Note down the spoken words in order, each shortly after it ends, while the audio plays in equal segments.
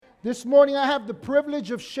This morning I have the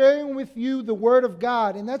privilege of sharing with you the Word of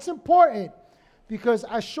God, and that's important because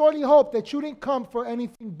I surely hope that you didn't come for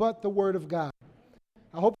anything but the Word of God.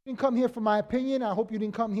 I hope you didn't come here for my opinion. I hope you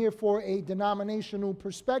didn't come here for a denominational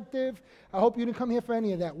perspective. I hope you didn't come here for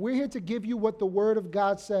any of that. We're here to give you what the Word of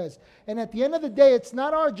God says. And at the end of the day, it's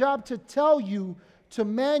not our job to tell you, to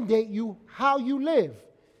mandate you how you live.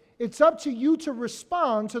 It's up to you to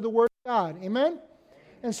respond to the Word of God. Amen?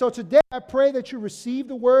 And so today I pray that you receive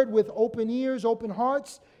the Word with open ears, open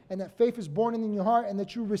hearts, and that faith is born in your heart, and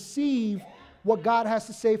that you receive what God has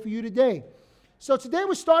to say for you today. So today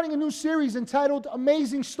we're starting a new series entitled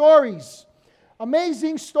Amazing Stories.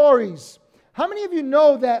 Amazing Stories. How many of you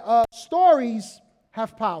know that stories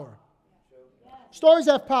have power? Stories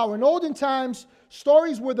have power. In olden times,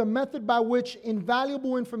 stories were the method by which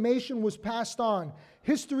invaluable information was passed on.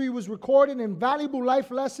 History was recorded and valuable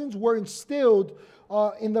life lessons were instilled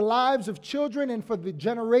in the lives of children and for the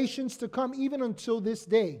generations to come, even until this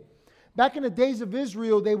day. Back in the days of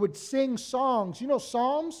Israel, they would sing songs. You know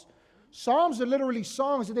psalms? Psalms are literally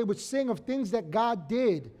songs that they would sing of things that God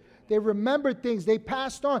did. They remembered things. They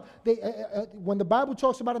passed on. When the Bible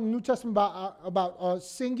talks about in the New Testament about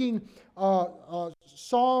singing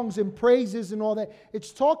songs and praises and all that,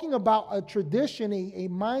 it's talking about a tradition, a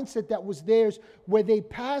mindset that was theirs, where they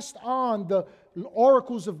passed on the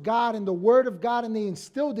oracles of God and the Word of God, and they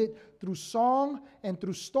instilled it through song and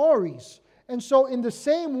through stories. And so in the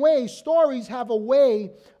same way, stories have a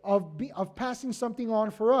way of passing something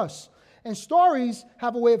on for us. And stories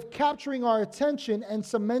have a way of capturing our attention and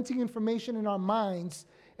cementing information in our minds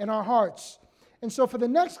and our hearts. And so for the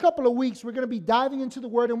next couple of weeks, we're going to be diving into the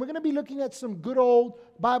Word, and we're going to be looking at some good old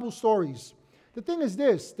Bible stories. The thing is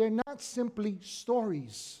this, they're not simply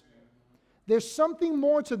stories. There's something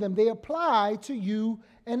more to them. They apply to you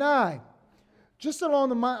and I. Just along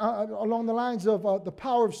the lines of the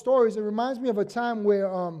power of stories, it reminds me of a time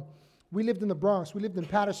where we lived in the Bronx. We lived in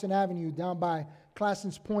Patterson Avenue down by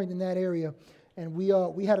Classon's Point in that area. And we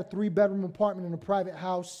had a 3-bedroom apartment in a private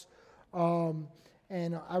house.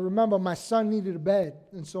 And I remember my son needed a bed.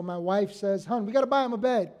 And so my wife says, "Hon, we got to buy him a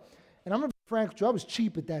bed." And I'm going to be frank with you, I was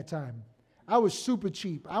cheap at that time. I was super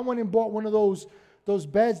cheap. I went and bought one of those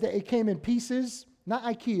beds that it came in pieces, not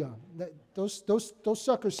IKEA. Those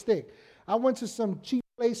suckers stick. I went to some cheap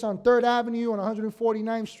place on 3rd Avenue on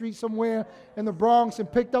 149th Street somewhere in the Bronx and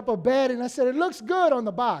picked up a bed, and I said, "It looks good on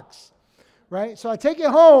the box." Right? So I take it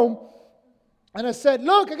home, and I said,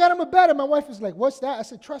 "Look, I got him a bed." And my wife was like, "What's that?" I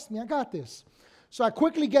said, "Trust me, I got this." So I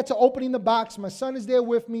quickly get to opening the box. My son is there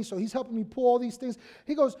with me, so he's helping me pull all these things.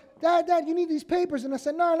 He goes, Dad, you need these papers." And I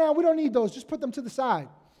said, No, we don't need those. Just put them to the side.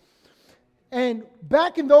 And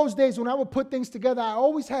back in those days, when I would put things together, I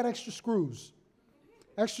always had extra screws.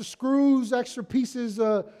 Extra pieces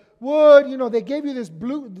of wood. You know, they gave you this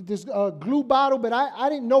glue bottle, but I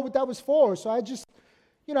didn't know what that was for. So I just,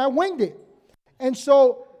 I winged it. And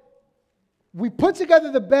so we put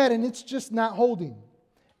together the bed, and it's just not holding.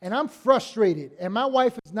 And I'm frustrated. And my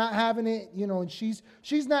wife is not having it, and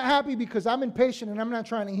she's not happy because I'm impatient and I'm not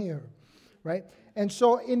trying to hear her. Right? And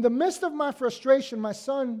so in the midst of my frustration, my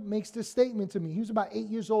son makes this statement to me. He was about 8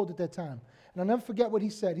 years old at that time. And I'll never forget what he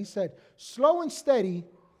said. He said, "Slow and steady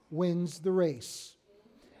wins the race."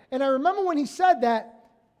 And I remember when he said that,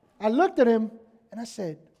 I looked at him and I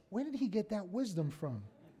said, "Where did he get that wisdom from?"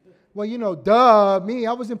 Well, me,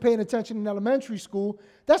 I wasn't paying attention in elementary school.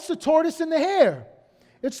 That's the tortoise and the hare.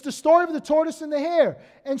 It's the story of the tortoise and the hare.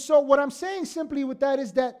 And so what I'm saying simply with that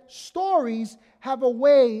is that stories have a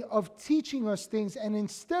way of teaching us things and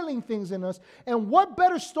instilling things in us. And what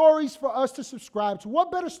better stories for us to subscribe to?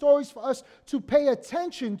 What better stories for us to pay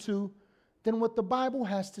attention to than what the Bible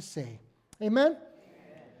has to say? Amen?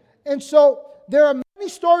 And so there are many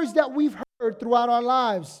stories that we've heard throughout our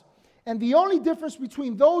lives. And the only difference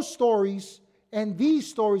between those stories and these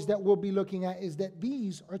stories that we'll be looking at is that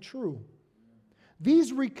these are true.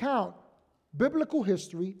 These recount biblical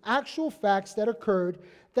history, actual facts that occurred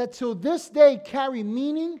that till this day carry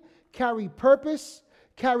meaning, carry purpose,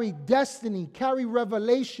 carry destiny, carry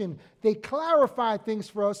revelation. They clarify things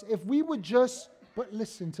for us if we would just but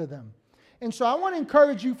listen to them. And so I want to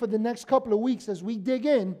encourage you for the next couple of weeks as we dig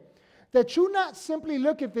in, that you not simply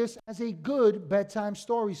look at this as a good bedtime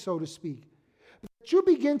story, so to speak, but that you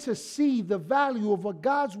begin to see the value of what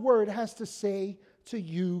God's Word has to say to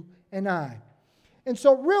you and I. And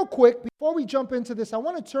so real quick, before we jump into this, I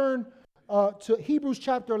want to turn to Hebrews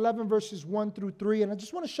chapter 11, verses 1 through 3. And I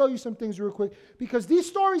just want to show you some things real quick, because these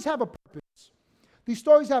stories have a purpose. These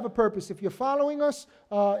stories have a purpose. If you're following us,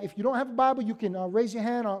 if you don't have a Bible, you can raise your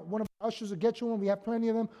hand. One of Ushers will get you one. We have plenty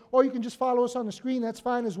of them. Or you can just follow us on the screen. That's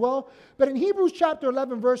fine as well. But in Hebrews chapter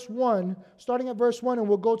 11, verse 1, starting at verse 1, and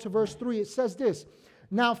we'll go to verse 3, it says this.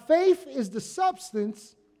 Now faith is the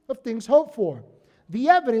substance of things hoped for, the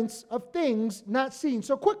evidence of things not seen.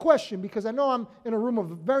 So quick question, because I know I'm in a room of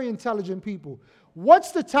very intelligent people.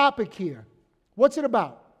 What's the topic here? What's it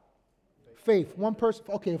about? Faith. One person.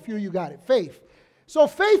 Okay, a few of you got it. Faith. So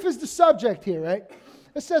faith is the subject here, right?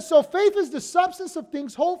 It says, so faith is the substance of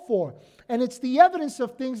things hoped for, and it's the evidence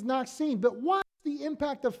of things not seen. But what's the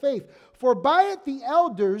impact of faith? For by it the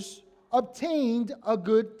elders obtained a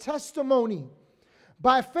good testimony.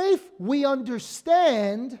 By faith we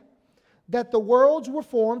understand that the worlds were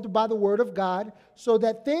formed by the word of God, so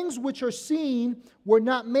that things which are seen were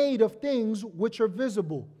not made of things which are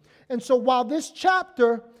visible. And so while this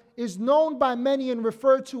chapter is known by many and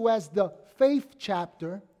referred to as the faith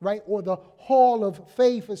chapter, right, or the hall of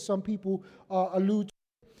faith, as some people allude to,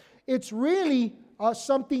 it's really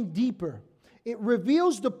something deeper. It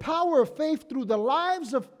reveals the power of faith through the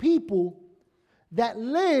lives of people that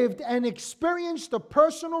lived and experienced a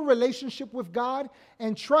personal relationship with God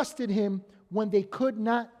and trusted Him when they could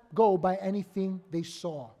not go by anything they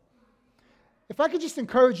saw. If I could just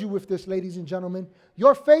encourage you with this, ladies and gentlemen,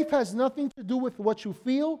 your faith has nothing to do with what you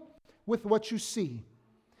feel, with what you see.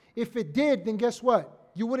 If it did, then guess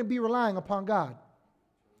what? You wouldn't be relying upon God.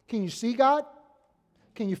 Can you see God?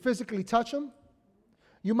 Can you physically touch Him?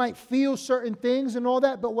 You might feel certain things and all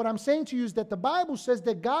that, but what I'm saying to you is that the Bible says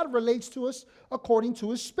that God relates to us according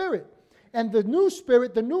to His Spirit. And the new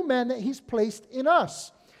spirit, the new man that He's placed in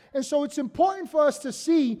us. And so it's important for us to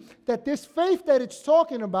see that this faith that it's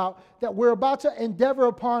talking about, that we're about to endeavor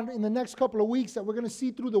upon in the next couple of weeks, that we're going to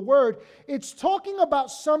see through the Word, it's talking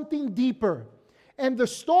about something deeper. And the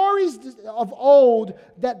stories of old,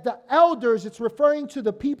 that the elders, it's referring to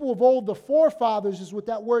the people of old, the forefathers is what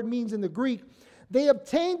that word means in the Greek. They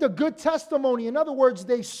obtained a good testimony. In other words,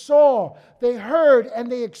 they saw, they heard,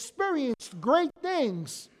 and they experienced great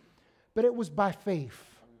things. But it was by faith.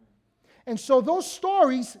 And so those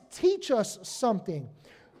stories teach us something.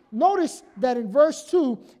 Notice that in verse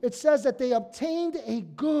 2, it says that they obtained a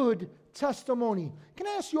good testimony. Can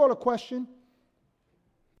I ask you all a question?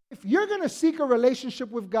 If you're going to seek a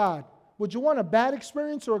relationship with God, would you want a bad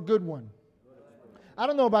experience or a good one? I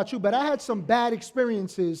don't know about you, but I had some bad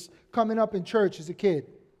experiences coming up in church as a kid.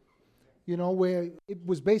 You know, where it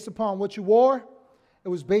was based upon what you wore. It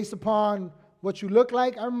was based upon what you look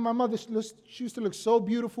like. I remember my mother, she used to look so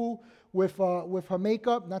beautiful with her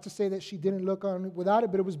makeup. Not to say that she didn't look on without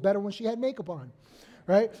it, but it was better when she had makeup on,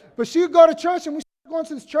 right? But she would go to church, and we started going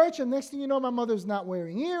to this church, and next thing you know, my mother's not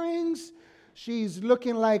wearing earrings. She's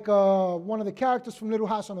looking like one of the characters from Little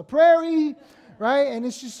House on the Prairie, right? And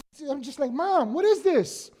it's just, I'm just like, Mom, what is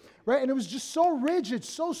this? Right? And it was just so rigid,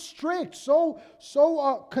 so strict, so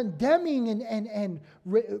condemning and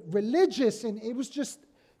religious, and it was just,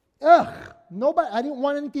 nobody. I didn't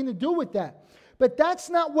want anything to do with that. But that's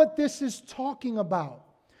not what this is talking about.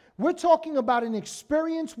 We're talking about an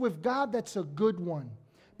experience with God that's a good one,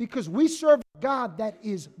 because we serve a God that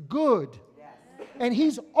is good. And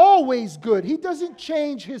He's always good. He doesn't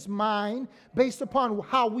change His mind based upon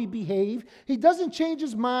how we behave. He doesn't change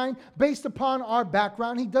His mind based upon our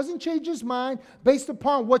background. He doesn't change His mind based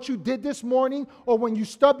upon what you did this morning or when you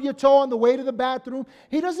stubbed your toe on the way to the bathroom.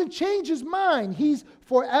 He doesn't change His mind. He's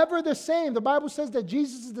forever the same. The Bible says that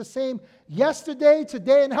Jesus is the same yesterday,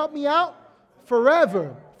 today, and help me out,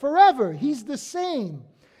 forever. Forever. He's the same.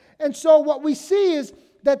 And so what we see is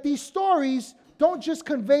that these stories don't just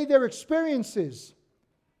convey their experiences.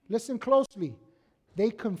 Listen closely. They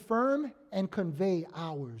confirm and convey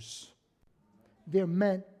ours. They're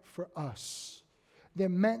meant for us. They're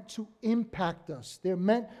meant to impact us. They're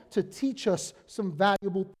meant to teach us some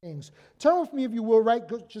valuable things. Turn with me, if you will, right?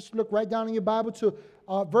 Just look right down in your Bible to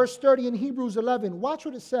verse 30 in Hebrews 11. Watch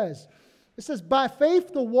what it says. It says, by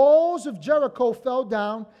faith the walls of Jericho fell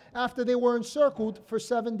down after they were encircled for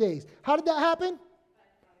 7 days. How did that happen?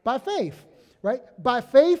 By faith. Right? By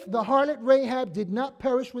faith, the harlot Rahab did not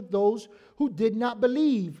perish with those who did not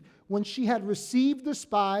believe when she had received the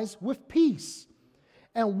spies with peace.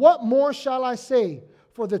 And what more shall I say?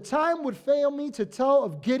 For the time would fail me to tell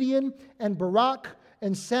of Gideon and Barak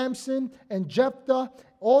and Samson and Jephthah,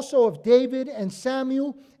 also of David and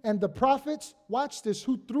Samuel and the prophets, watch this,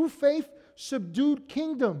 who through faith subdued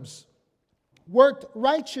kingdoms, worked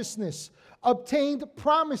righteousness, obtained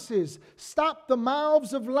promises, stopped the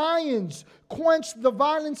mouths of lions, quenched the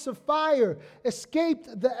violence of fire,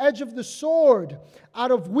 escaped the edge of the sword, out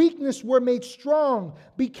of weakness were made strong,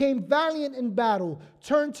 became valiant in battle,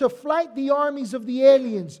 turned to flight the armies of the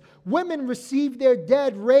aliens. Women received their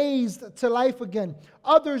dead raised to life again.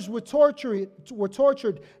 Others were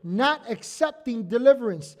tortured, not accepting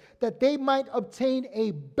deliverance, that they might obtain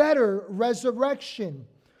a better resurrection.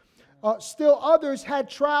 Still others had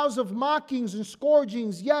trials of mockings and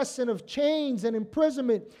scourgings, yes, and of chains and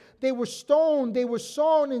imprisonment. They were stoned, they were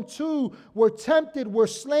sawn in two, were tempted, were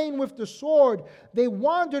slain with the sword. They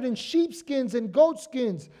wandered in sheepskins and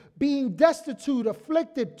goatskins, being destitute,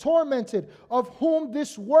 afflicted, tormented, of whom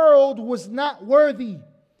this world was not worthy.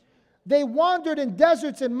 They wandered in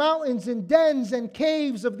deserts and mountains, in dens and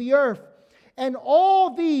caves of the earth. And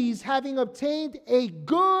all these, having obtained a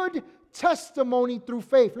good testimony through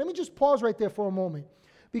faith. Let me just pause right there for a moment,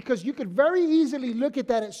 because you could very easily look at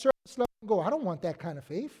that at surface level and go, I don't want that kind of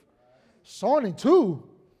faith. Sawn in two,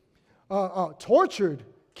 tortured,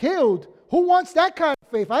 killed. Who wants that kind of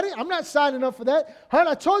faith? I'm not signing up for that.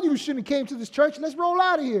 I told you we shouldn't have came to this church. Let's roll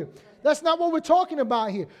out of here. That's not what we're talking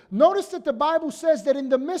about here. Notice that the Bible says that in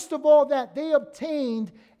the midst of all that, they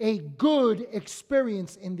obtained a good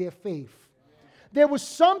experience in their faith. There was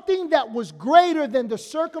something that was greater than the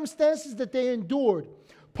circumstances that they endured.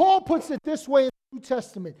 Paul puts it this way in the New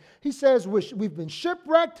Testament. He says, we've been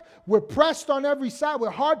shipwrecked, we're pressed on every side, we're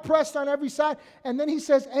hard pressed on every side. And then he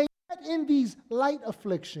says, and yet in these light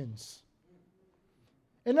afflictions.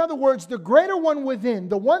 In other words, the greater one within,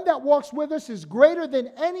 the one that walks with us, is greater than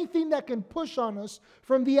anything that can push on us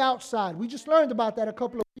from the outside. We just learned about that a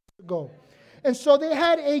couple of weeks ago. And so they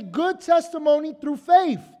had a good testimony through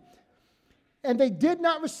faith. And they did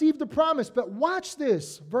not receive the promise. But watch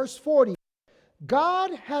this, verse 40.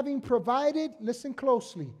 God having provided, listen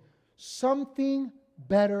closely, something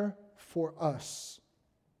better for us,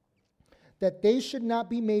 that they should not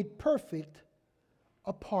be made perfect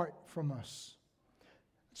apart from us.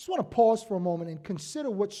 I just want to pause for a moment and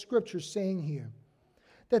consider what Scripture is saying here.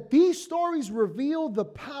 That these stories reveal the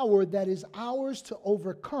power that is ours to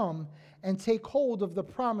overcome and take hold of the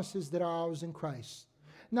promises that are ours in Christ.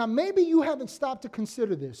 Now, maybe you haven't stopped to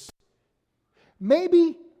consider this.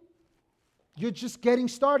 Maybe you're just getting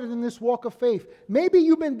started in this walk of faith. Maybe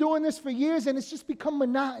you've been doing this for years and it's just become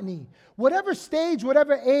monotony. Whatever stage,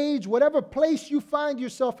 whatever age, whatever place you find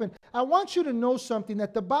yourself in, I want you to know something,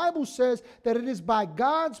 that the Bible says that it is by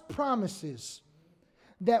God's promises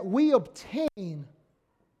that we obtain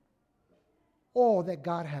all that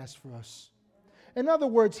God has for us. In other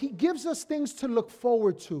words, He gives us things to look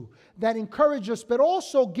forward to that encourage us, but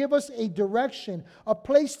also give us a direction, a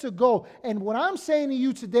place to go. And what I'm saying to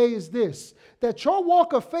you today is this, that your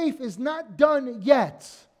walk of faith is not done yet.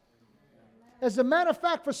 As a matter of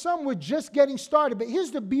fact, for some, we're just getting started. But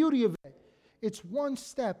here's the beauty of it. It's one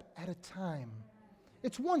step at a time.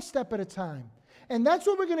 It's one step at a time. And that's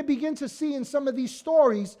what we're going to begin to see in some of these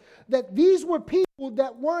stories, that these were people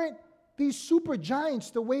that weren't these super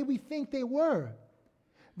giants the way we think they were.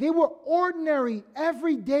 They were ordinary,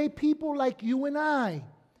 everyday people like you and I.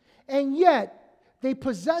 And yet, they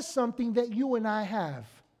possess something that you and I have.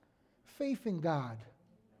 Faith in God.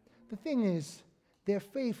 The thing is, their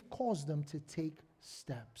faith caused them to take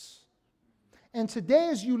steps. And today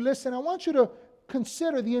as you listen, I want you to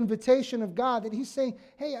consider the invitation of God, that He's saying,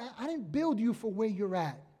 hey, I didn't build you for where you're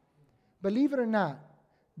at. Believe it or not,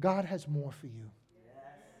 God has more for you.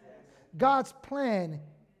 God's plan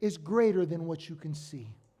is greater than what you can see.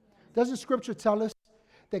 Doesn't Scripture tell us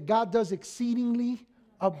that God does exceedingly,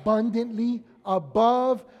 abundantly,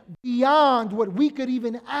 above, beyond what we could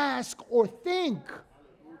even ask or think?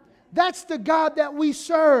 That's the God that we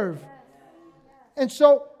serve. And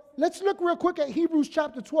so let's look real quick at Hebrews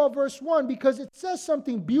chapter 12, verse 1, because it says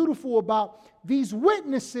something beautiful about these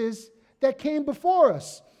witnesses that came before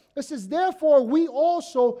us. It says, therefore, we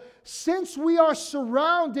also, since we are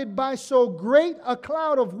surrounded by so great a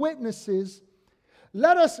cloud of witnesses,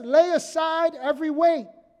 let us lay aside every weight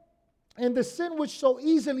and the sin which so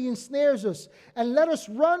easily ensnares us, and let us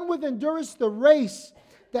run with endurance the race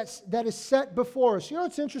that is set before us. You know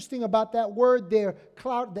what's interesting about that word there,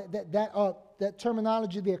 cloud, that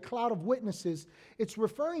terminology there, cloud of witnesses? It's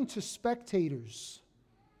referring to spectators.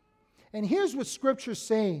 And here's what Scripture's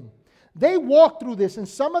saying. They walked through this, and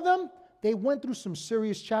some of them, they went through some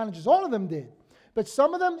serious challenges. All of them did. But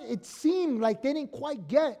some of them, it seemed like they didn't quite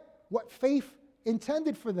get what faith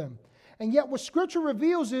intended for them. And yet what Scripture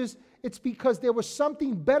reveals is it's because there was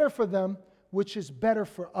something better for them, which is better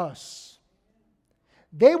for us.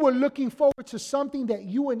 They were looking forward to something that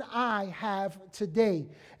you and I have today.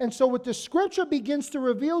 And so what the scripture begins to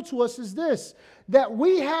reveal to us is this, that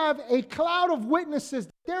we have a cloud of witnesses.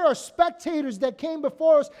 There are spectators that came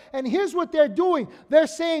before us, and here's what they're doing. They're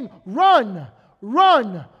saying, run,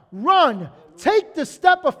 run, run. Take the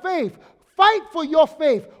step of faith. Fight for your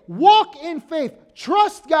faith. Walk in faith.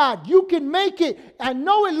 Trust God. You can make it. I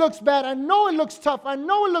know it looks bad. I know it looks tough. I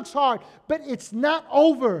know it looks hard. But it's not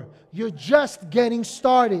over. You're just getting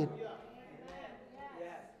started.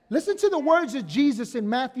 Listen to the words of Jesus in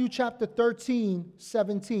Matthew chapter 13,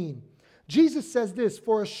 17. Jesus says this,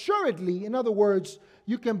 for assuredly, in other words,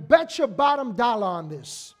 you can bet your bottom dollar on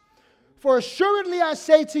this. For assuredly I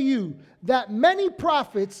say to you that many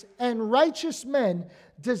prophets and righteous men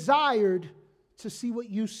desired to see what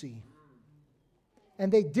you see,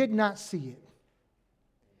 and they did not see it.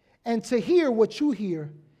 And to hear what you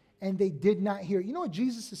hear, and they did not hear. You know what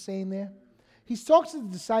Jesus is saying there? He's talking to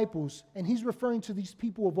the disciples, and he's referring to these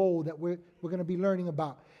people of old that we're going to be learning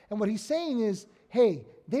about. And what he's saying is, hey,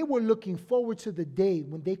 they were looking forward to the day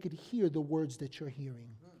when they could hear the words that you're hearing.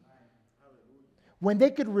 When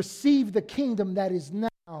they could receive the kingdom that is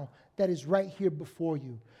now, that is right here before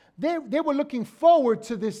you. They were looking forward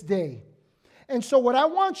to this day. And so what I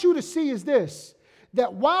want you to see is this,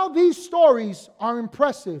 that while these stories are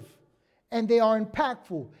impressive, and they are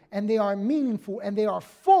impactful, and they are meaningful, and they are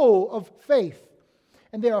full of faith,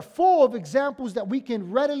 and they are full of examples that we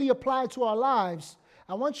can readily apply to our lives,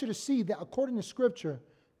 I want you to see that according to Scripture,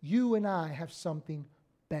 you and I have something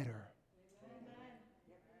better.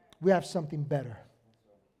 We have something better.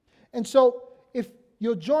 And so, if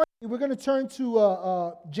you'll join me, we're going to turn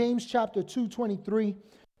to James chapter 2:23.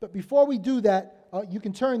 But before we do that, you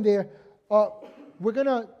can turn there. We're going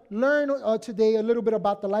to learn today a little bit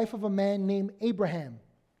about the life of a man named Abraham.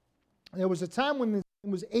 There was a time when his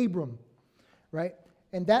name was Abram, right?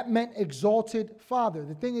 And that meant exalted father.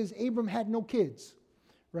 The thing is, Abram had no kids,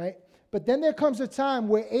 right? But then there comes a time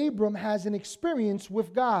where Abram has an experience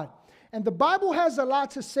with God. And the Bible has a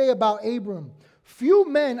lot to say about Abram. Few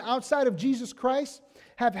men outside of Jesus Christ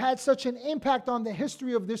have had such an impact on the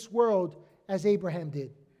history of this world as Abraham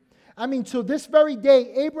did. I mean, to this very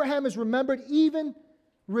day, Abraham is remembered, even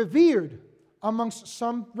revered amongst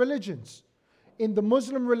some religions. In the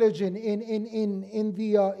Muslim religion, in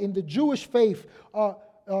the Jewish faith,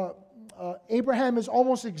 Abraham is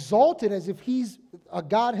almost exalted as if he's a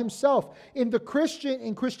God himself. In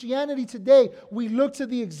Christianity today, we look to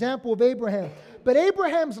the example of Abraham. But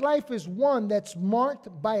Abraham's life is one that's marked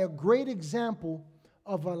by a great example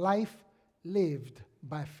of a life lived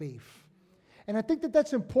by faith. And I think that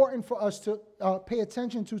that's important for us to pay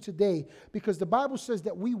attention to today, because the Bible says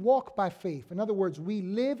that we walk by faith. In other words, we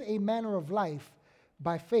live a manner of life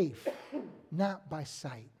by faith, not by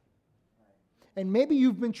sight. And maybe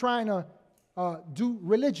you've been trying to do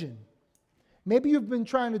religion. Maybe you've been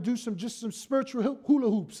trying to do just some spiritual hula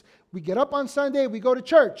hoops. We get up on Sunday, we go to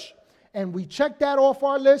church, and we check that off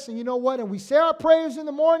our list, and you know what? And we say our prayers in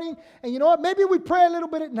the morning, and you know what? Maybe we pray a little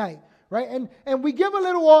bit at night. Right? And we give a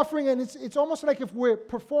little offering, and it's almost like if we're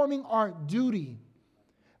performing our duty.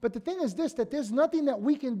 But the thing is this, that there's nothing that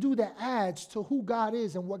we can do that adds to who God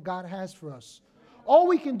is and what God has for us. All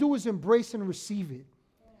we can do is embrace and receive it.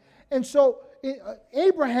 And so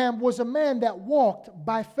Abraham was a man that walked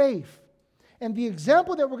by faith. And the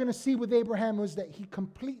example that we're going to see with Abraham was that he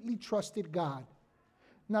completely trusted God.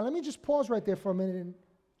 Now let me just pause right there for a minute and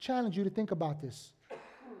challenge you to think about this.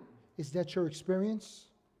 Is that your experience?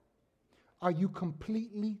 Are you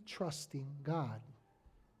completely trusting God?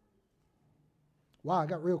 Wow, I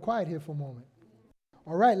got real quiet here for a moment.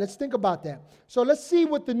 All right, let's think about that. So let's see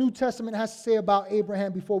what the New Testament has to say about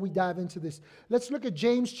Abraham before we dive into this. Let's look at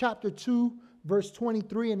James chapter 2, verse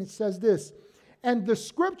 23, and it says this. And the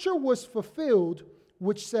scripture was fulfilled,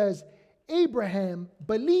 which says, Abraham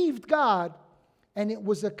believed God, and it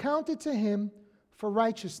was accounted to him for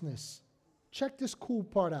righteousness. Check this cool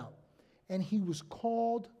part out. And he was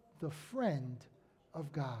called the friend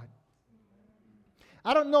of God.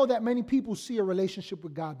 I don't know that many people see a relationship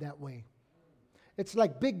with God that way. It's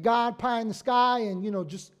like big God pie in the sky and,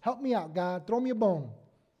 just help me out, God. Throw me a bone.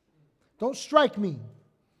 Don't strike me.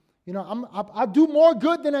 I'll do more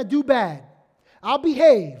good than I do bad. I'll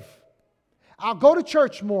behave. I'll go to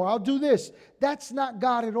church more. I'll do this. That's not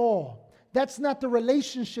God at all. That's not the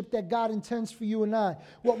relationship that God intends for you and I.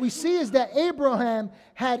 What we see is that Abraham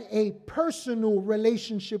had a personal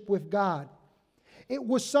relationship with God. It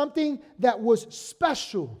was something that was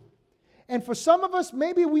special. And for some of us,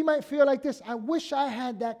 maybe we might feel like this. I wish I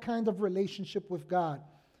had that kind of relationship with God.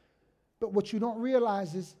 But what you don't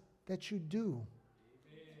realize is that you do.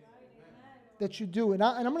 that you do. And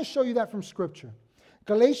I'm going to show you that from Scripture.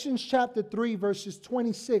 Galatians chapter 3, verses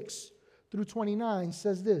 26 through 29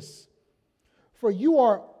 says this. For you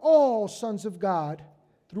are all sons of God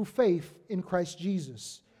through faith in Christ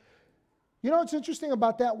Jesus. You know what's interesting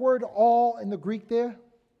about that word all in the Greek there?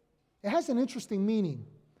 It has an interesting meaning.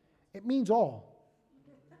 It means all.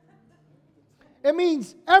 It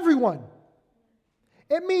means everyone.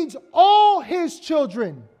 It means all his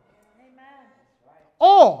children. Amen.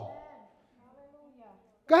 All.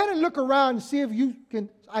 Go ahead and look around and see if you can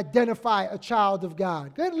identify a child of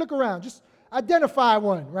God. Go ahead and look around. Just identify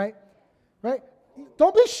one, right? Right?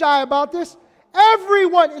 Don't be shy about this.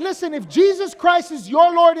 Everyone, listen, if Jesus Christ is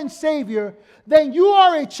your Lord and Savior, then you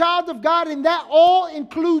are a child of God, and that all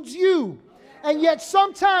includes you. And yet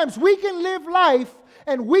sometimes we can live life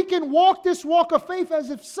and we can walk this walk of faith as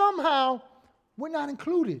if somehow we're not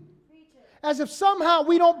included. As if somehow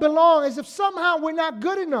we don't belong, as if somehow we're not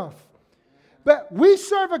good enough. But we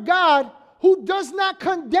serve a God who does not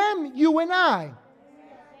condemn you and I.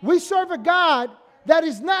 We serve a God that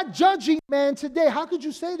is not judging man today. How could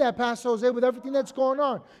you say that, Pastor Jose, with everything that's going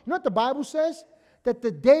on? You know what the Bible says? That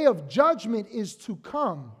the day of judgment is to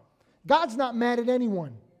come. God's not mad at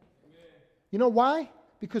anyone. You know why?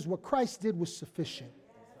 Because what Christ did was sufficient.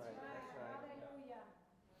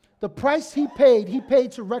 The price he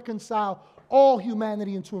paid to reconcile all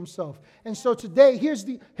humanity into himself. And so today, here's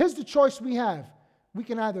the choice we have. We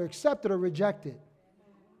can either accept it or reject it.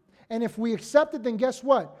 And if we accept it, then guess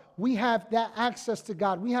what? We have that access to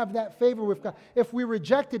God. We have that favor with God. If we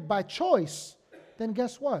reject it by choice, then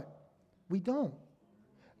guess what? We don't.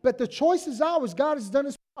 But the choice is ours. God has done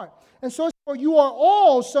his part. And so you are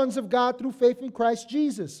all sons of God through faith in Christ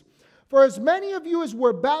Jesus. For as many of you as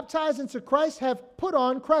were baptized into Christ have put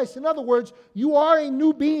on Christ. In other words, you are a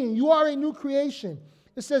new being. You are a new creation.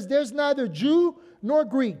 It says there's neither Jew nor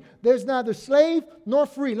Greek. There's neither slave nor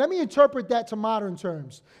free. Let me interpret that to modern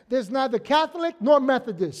terms. There's neither Catholic nor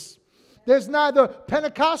Methodist. There's neither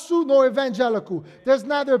Pentecostal nor evangelical. There's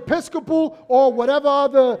neither Episcopal or whatever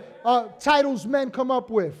other titles men come up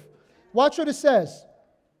with. Watch what it says.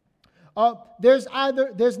 There's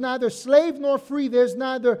neither slave nor free. There's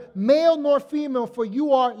neither male nor female. For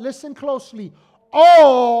you are, listen closely,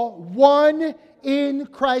 all one in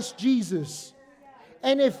Christ Jesus.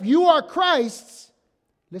 And if you are Christ's,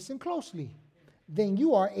 listen closely, then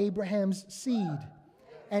you are Abraham's seed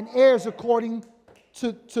and heirs according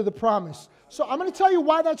to the promise. So I'm going to tell you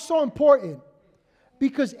why that's so important.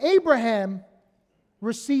 Because Abraham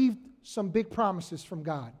received some big promises from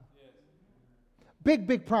God.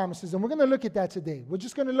 Big promises. And we're going to look at that today. We're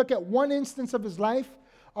just going to look at one instance of his life.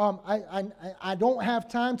 I don't have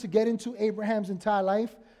time to get into Abraham's entire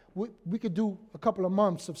life. We could do a couple of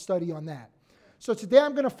months of study on that. So today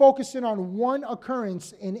I'm going to focus in on one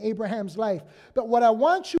occurrence in Abraham's life. But what I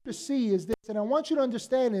want you to see is this, and I want you to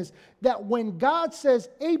understand is that when God says,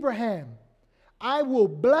 Abraham, I will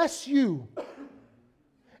bless you,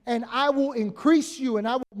 and I will increase you, and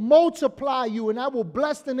I will multiply you, and I will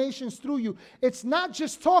bless the nations through you, it's not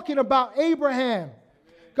just talking about Abraham.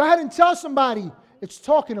 Go ahead and tell somebody, it's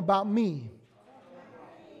talking about me.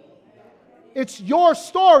 It's your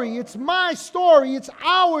story. It's my story. It's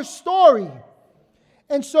our story.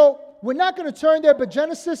 And so we're not going to turn there, but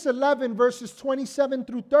Genesis 11, verses 27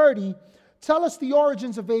 through 30, tell us the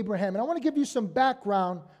origins of Abraham. And I want to give you some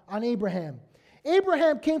background on Abraham.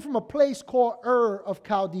 Abraham came from a place called Ur of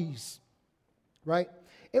Chaldees, right?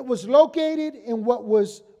 It was located in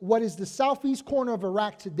what is the southeast corner of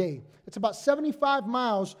Iraq today. It's about 75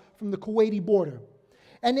 miles from the Kuwaiti border.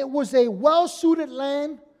 And it was a well-suited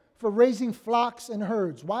land for raising flocks and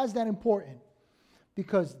herds. Why is that important?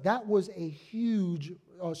 Because that was a huge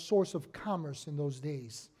source of commerce in those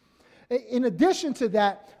days. In addition to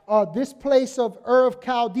that, this place of Ur of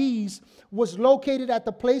Chaldees was located at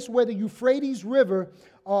the place where the Euphrates River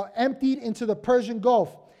emptied into the Persian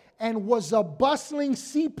Gulf and was a bustling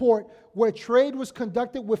seaport where trade was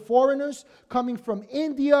conducted with foreigners coming from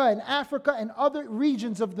India and Africa and other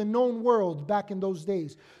regions of the known world back in those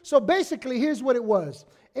days. So basically, here's what it was.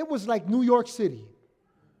 It was like New York City.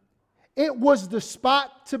 It was the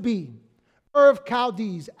spot to be. Ur of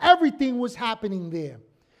Chaldees. Everything was happening there.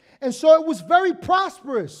 And so it was very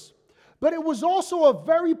prosperous. But it was also a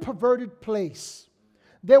very perverted place.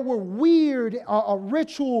 There were weird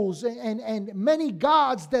rituals and many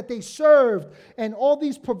gods that they served. And all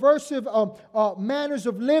these perversive manners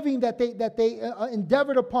of living that they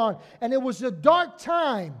endeavored upon. And it was a dark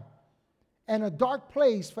time and a dark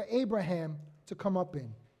place for Abraham to come up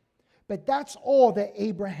in. But that's all that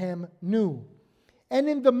Abraham knew. And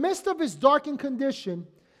in the midst of his darkened condition,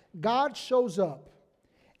 God shows up.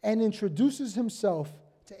 and introduces himself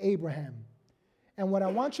to Abraham. And what I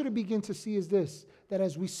want you to begin to see is this, that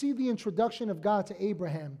as we see the introduction of God to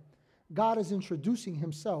Abraham, God is introducing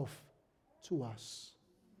himself to us.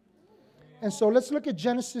 And so let's look at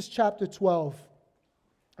Genesis chapter 12.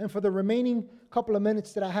 And for the remaining couple of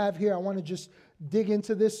minutes that I have here, I want to just dig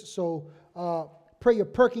into this. So pray you're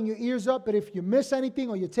perking your ears up. But if you miss anything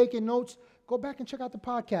or you're taking notes, go back and check out the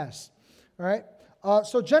podcast. All right?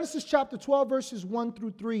 So Genesis chapter 12, verses 1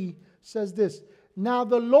 through 3 says this. Now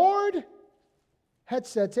the Lord had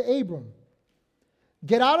said to Abram,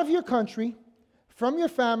 get out of your country, from your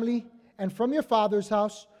family, and from your father's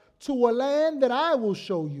house, to a land that I will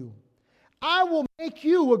show you. I will make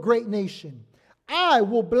you a great nation. I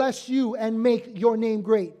will bless you and make your name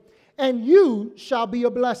great, and you shall be a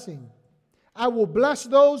blessing. I will bless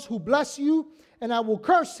those who bless you, and I will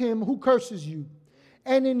curse him who curses you.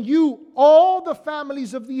 And in you all the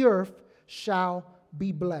families of the earth shall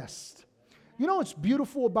be blessed. You know what's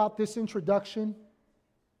beautiful about this introduction?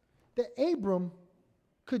 That Abram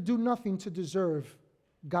could do nothing to deserve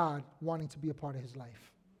God wanting to be a part of his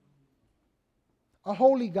life. A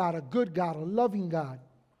holy God, a good God, a loving God.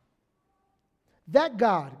 That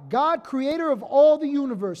God, God creator of all the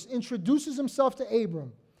universe, introduces himself to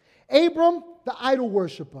Abram. Abram, the idol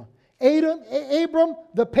worshiper. Abram,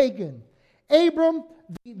 the pagan. Abram,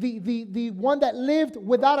 the one that lived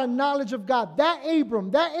without a knowledge of God. That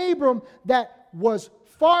Abram that was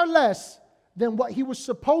far less than what he was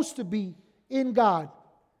supposed to be in God.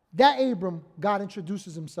 That Abram, God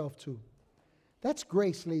introduces himself to. That's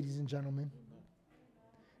grace, ladies and gentlemen.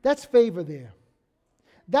 That's favor there.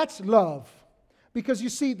 That's love. Because you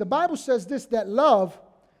see, the Bible says this, that love,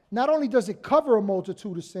 not only does it cover a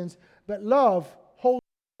multitude of sins, but love holds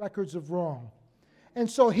records of wrong. And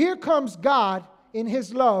so here comes God in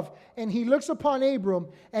his love, and he looks upon Abram,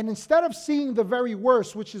 and instead of seeing the very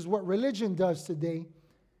worst, which is what religion does today,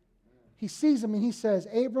 he sees him and he says,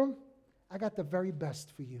 Abram, I got the very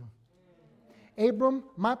best for you. Abram,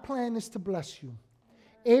 my plan is to bless you.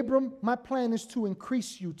 Abram, my plan is to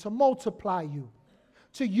increase you, to multiply you,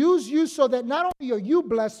 to use you so that not only are you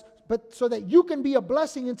blessed, but so that you can be a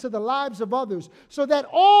blessing into the lives of others, so that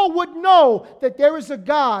all would know that there is a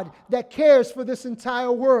God that cares for this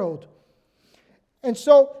entire world. And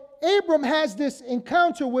so Abram has this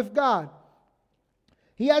encounter with God.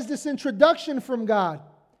 He has this introduction from God.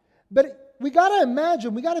 But we got to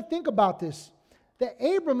imagine, we got to think about this, that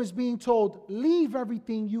Abram is being told, leave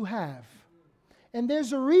everything you have. And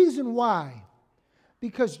there's a reason why.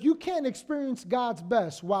 Because you can't experience God's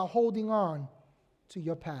best while holding on to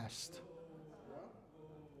your past.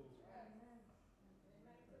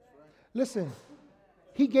 Listen,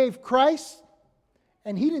 he gave Christ,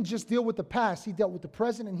 and he didn't just deal with the past. He dealt with the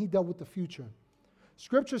present, and he dealt with the future.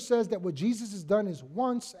 Scripture says that what Jesus has done is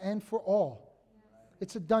once and for all.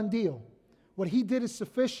 It's a done deal. What he did is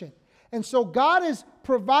sufficient. And so God has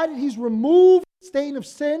provided, he's removed the stain of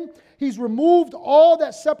sin. He's removed all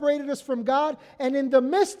that separated us from God. And in the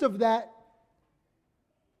midst of that,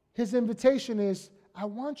 his invitation is, I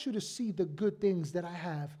want you to see the good things that I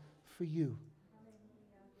have for you,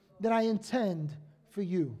 that I intend for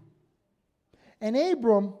you. And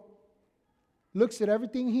Abram looks at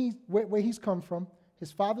everything where he's come from,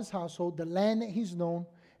 his father's household, the land that he's known,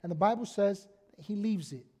 and the Bible says that he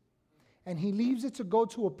leaves it. And he leaves it to go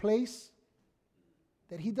to a place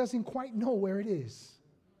that he doesn't quite know where it is.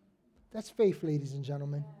 That's faith, ladies and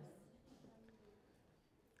gentlemen.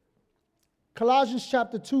 Colossians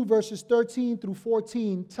chapter 2, verses 13 through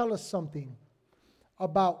 14 tell us something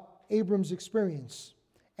about Abram's experience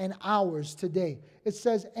and ours today. It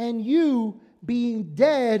says, and you, being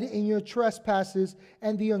dead in your trespasses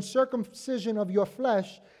and the uncircumcision of your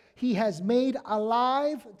flesh, he has made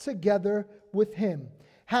alive together with him,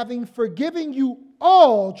 having forgiven you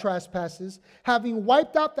all trespasses, having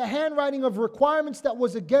wiped out the handwriting of requirements that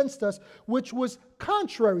was against us, which was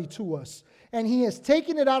contrary to us. And he has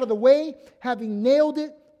taken it out of the way, having nailed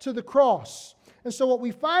it to the cross. And so what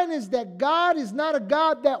we find is that God is not a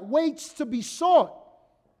God that waits to be sought.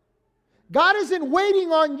 God isn't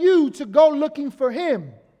waiting on you to go looking for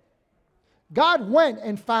him. God went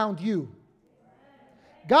and found you.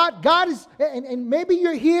 God is, and maybe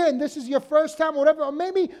you're here and this is your first time or whatever, or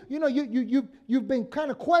maybe, you've been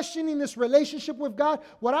kind of questioning this relationship with God.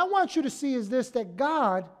 What I want you to see is this, that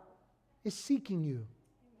God is seeking you.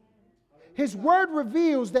 His word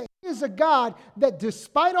reveals that he is a God that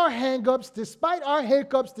despite our hang-ups, despite our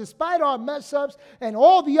hiccups, despite our mess-ups, and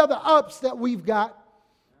all the other ups that we've got,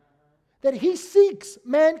 that he seeks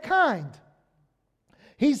mankind.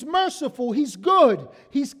 He's merciful, he's good,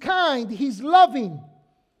 he's kind, he's loving.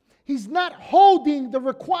 He's not holding the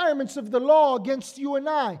requirements of the law against you and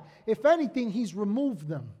I. If anything, he's removed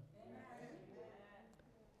them.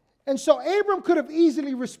 And so Abram could have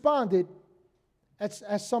easily responded,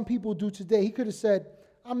 as some people do today. He could have said,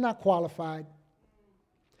 I'm not qualified.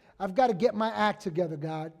 I've got to get my act together,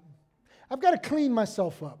 God. I've got to clean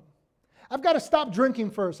myself up. I've got to stop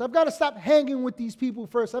drinking first. I've got to stop hanging with these people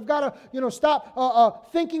first. I've got to, stop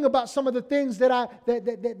thinking about some of the things that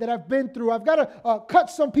I've been through. I've got to cut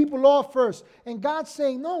some people off first. And God's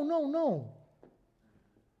saying, no.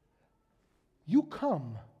 You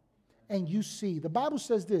come and you see. The Bible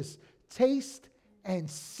says this, taste and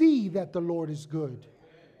see that the Lord is good.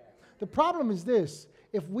 The problem is this,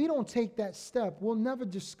 if we don't take that step, we'll never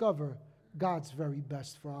discover God's very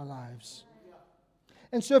best for our lives.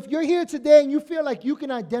 And so if you're here today and you feel like you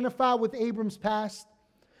can identify with Abram's past,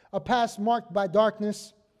 a past marked by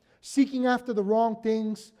darkness, seeking after the wrong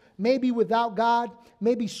things, maybe without God,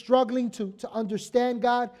 maybe struggling to understand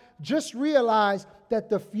God, just realize that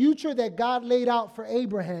the future that God laid out for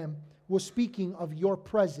Abraham was speaking of your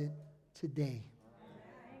present today.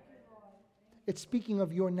 It's speaking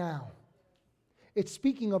of your now. It's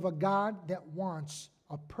speaking of a God that wants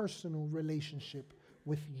a personal relationship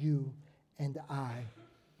with you and I.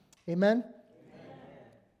 Amen?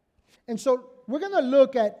 And so we're going to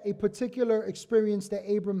look at a particular experience that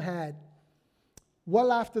Abram had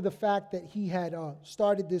well after the fact that he had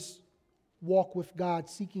started this walk with God,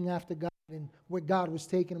 seeking after God and where God was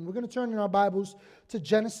taking him. We're going to turn in our Bibles to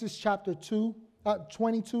Genesis chapter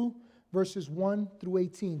 22, verses 1 through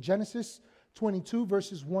 18. Genesis 22,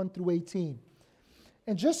 verses 1 through 18.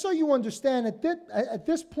 And just so you understand, at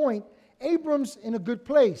this point, Abram's in a good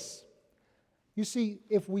place. You see,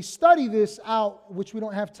 if we study this out, which we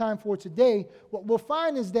don't have time for today, what we'll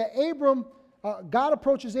find is that God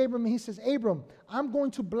approaches Abram and he says, Abram, I'm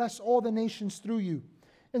going to bless all the nations through you.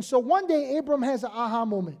 And so one day, Abram has an aha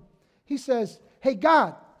moment. He says, hey,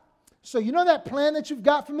 God, so you know that plan that you've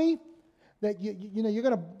got for me? That you're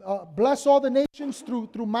going to bless all the nations through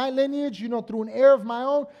my lineage, through an heir of my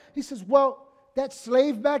own. He says, well, that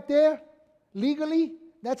slave back there, legally,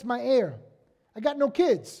 that's my heir. I got no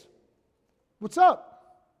kids. What's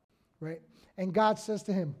up? Right? And God says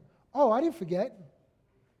to him, oh, I didn't forget.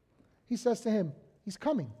 He says to him, he's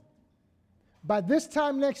coming. By this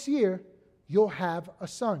time next year, you'll have a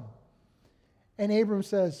son. And Abram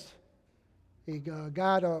says, hey,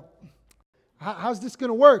 God, how's this going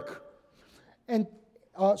to work? And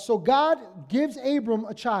so God gives Abram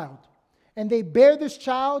a child. And they bear this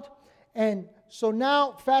child. And so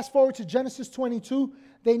now, fast forward to Genesis 22,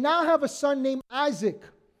 they now have a son named Isaac.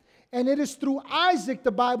 And it is through Isaac,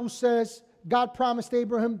 the Bible says, God promised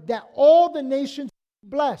Abraham that all the nations would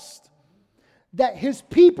be blessed, that his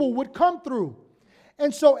people would come through.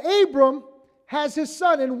 And so Abram has his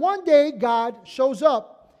son, and one day God shows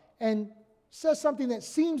up and says something that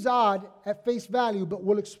seems odd at face value, but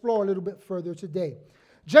we'll explore a little bit further today.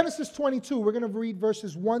 Genesis 22, we're going to read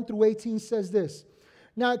verses 1 through 18, says this.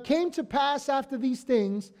 Now it came to pass after these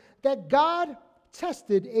things that God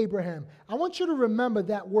tested Abraham. I want you to remember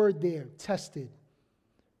that word there, tested,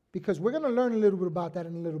 because we're going to learn a little bit about that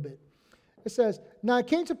in a little bit. It says, now it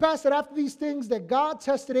came to pass that after these things that God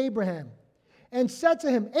tested Abraham and said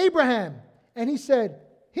to him, Abraham, and he said,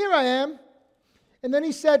 here I am. And then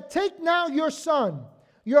he said, take now your son,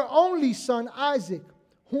 your only son Isaac,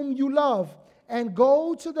 whom you love, and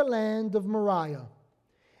go to the land of Moriah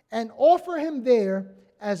and offer him there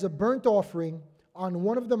as a burnt offering on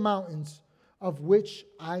one of the mountains of which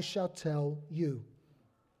I shall tell you.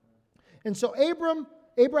 And so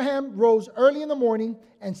Abraham rose early in the morning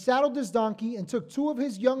and saddled his donkey and took 2 of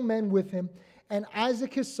his young men with him and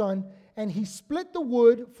Isaac his son, and he split the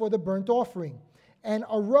wood for the burnt offering and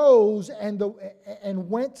arose and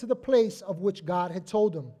went to the place of which God had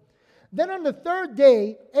told him. Then on the 3rd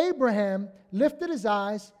day, Abraham lifted his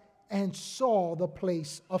eyes and saw the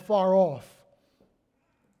place afar off.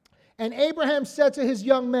 And Abraham said to his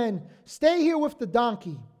young men, stay here with the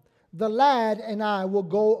donkey. The lad and I will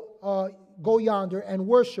go yonder and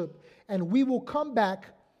worship, and we will come back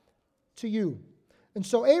to you. And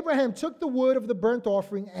so Abraham took the wood of the burnt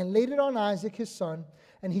offering and laid it on Isaac his son,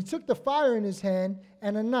 and he took the fire in his hand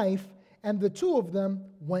and a knife, and the 2 of them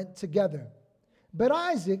went together. But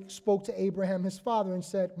Isaac spoke to Abraham his father and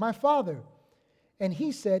said, my father. And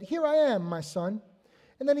he said, here I am, my son.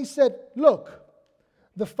 And then he said, look,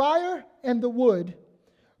 the fire and the wood,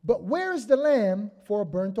 but where is the lamb for a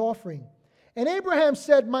burnt offering? And Abraham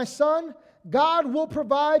said, my son, God will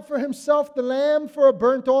provide for himself the lamb for a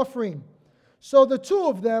burnt offering. So the 2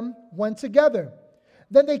 of them went together.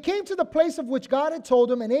 Then they came to the place of which God had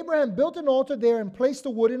told him, and Abraham built an altar there and placed the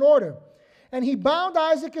wood in order. And he bound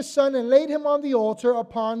Isaac his son and laid him on the altar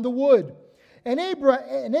upon the wood. And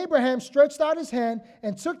Abraham stretched out his hand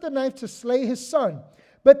and took the knife to slay his son.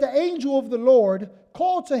 But the angel of the Lord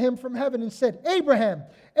called to him from heaven and said, Abraham,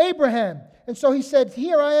 Abraham. And so he said,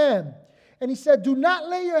 Here I am. And he said, Do not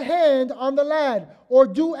lay your hand on the lad or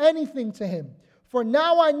do anything to him. For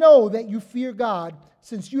now I know that you fear God,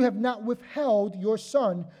 since you have not withheld your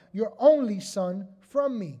son, your only son,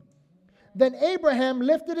 from me. Then Abraham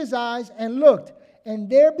lifted his eyes and looked, and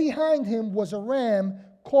there behind him was a ram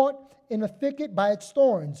caught in a thicket by its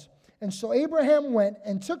thorns. And so Abraham went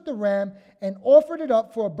and took the ram and offered it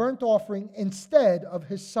up for a burnt offering instead of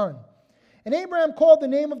his son. And Abraham called the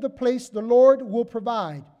name of the place, The Lord Will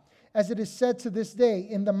Provide. As it is said to this day,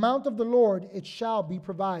 In the mount of the Lord it shall be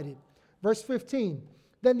provided. Verse 15.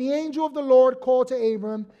 Then the angel of the Lord called to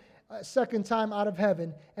Abram a second time out of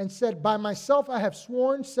heaven and said, By myself I have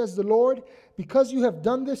sworn, says the Lord, because you have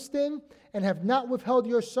done this thing and have not withheld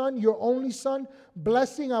your son, your only son,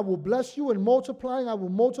 blessing I will bless you, and multiplying I will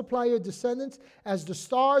multiply your descendants as the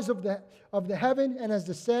stars of the heaven and as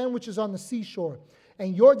the sand which is on the seashore.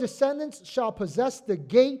 And your descendants shall possess the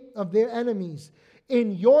gate of their enemies.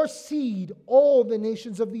 In your seed all the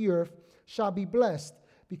nations of the earth shall be blessed,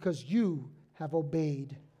 because you have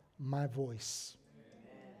obeyed my voice.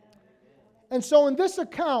 And so in this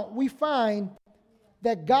account, we find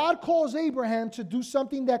that God calls Abraham to do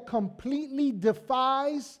something that completely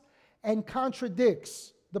defies and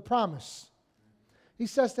contradicts the promise. He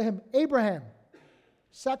says to him, Abraham,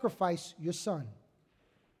 sacrifice your son.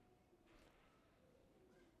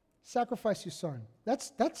 Sacrifice your son.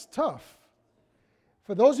 That's tough.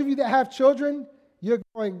 For those of you that have children, you're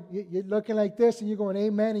looking like this and you're going,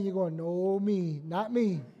 amen, and you're going, no, not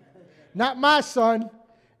me. Not my son,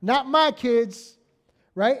 not my kids,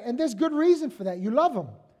 right? And there's good reason for that. You love them,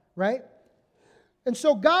 right? And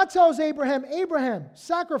so God tells Abraham, Abraham,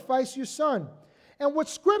 sacrifice your son. And what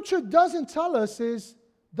Scripture doesn't tell us is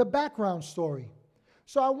the background story.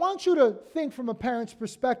 So I want you to think from a parent's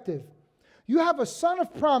perspective. You have a son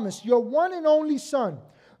of promise, your one and only son,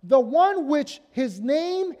 the one which his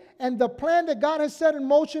name and the plan that God has set in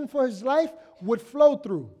motion for his life would flow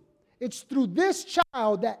through. It's through this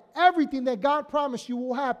child that everything that God promised you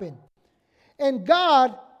will happen. And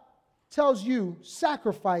God tells you,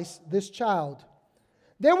 sacrifice this child.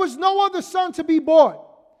 There was no other son to be bought.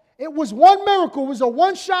 It was one miracle. It was a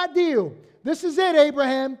one-shot deal. This is it,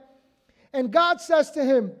 Abraham. And God says to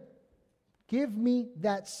him, give me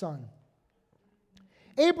that son.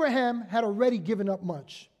 Abraham had already given up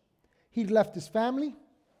much. He'd left his family.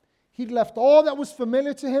 He'd left all that was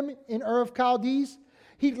familiar to him in Ur of Chaldees.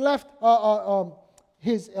 He'd left a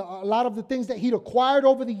lot of the things that he'd acquired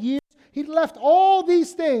over the years. He'd left all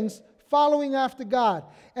these things following after God.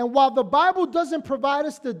 And while the Bible doesn't provide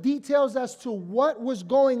us the details as to what was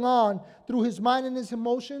going on through his mind and his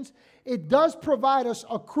emotions, it does provide us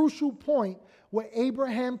a crucial point where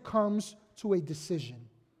Abraham comes to a decision.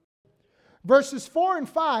 Verses 4 and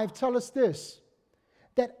 5 tell us this,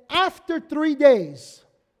 that after 3 days,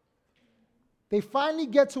 they finally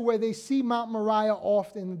get to where they see Mount Moriah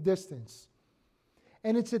off in the distance.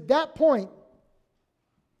 And it's at that point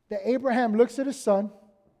that Abraham looks at his son,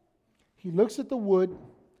 he looks at the wood,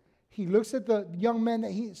 he looks at the young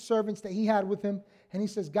men, servants that he had with him, and he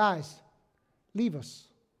says, guys, leave us.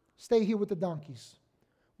 Stay here with the donkeys.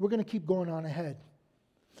 We're going to keep going on ahead.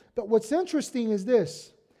 But what's interesting is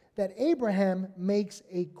this, that Abraham makes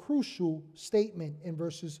a crucial statement in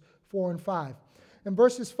verses 4 and 5. In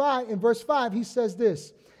verse 5, he says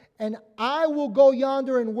this, and I will go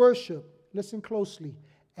yonder and worship, listen closely,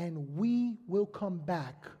 and we will come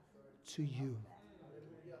back to you.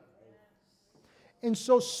 And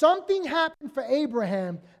so something happened for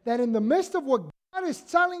Abraham that in the midst of what God is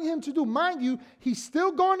telling him to do, mind you, he's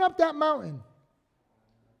still going up that mountain.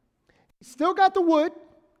 He's still got the wood,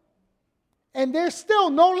 and there's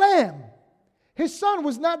still no lamb. His son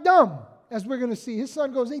was not dumb, as we're going to see. His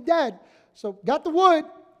son goes, hey, Dad, so got the wood,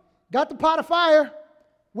 got the pot of fire,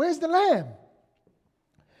 where's the lamb?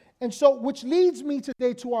 And so, which leads me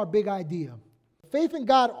today to our big idea. Faith in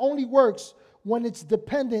God only works when it's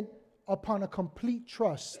dependent upon a complete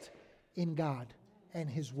trust in God and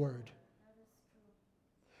His Word.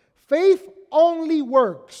 Faith only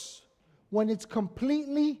works when it's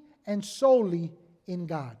completely and solely in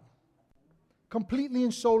God. Completely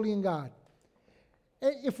and solely in God.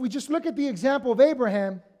 If we just look at the example of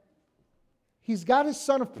Abraham, he's got his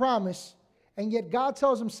son of promise, and yet God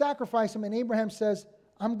tells him, sacrifice him, and Abraham says,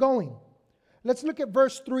 I'm going. Let's look at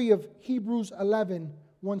verse 3 of Hebrews 11,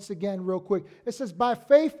 once again real quick. It says, by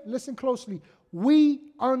faith, listen closely, we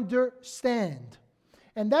understand.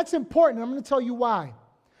 And that's important. I'm going to tell you why.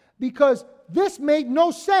 Because this made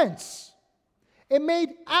no sense. It made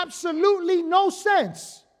absolutely no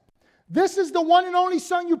sense. This is the one and only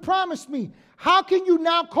son you promised me. How can you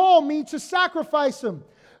now call me to sacrifice him?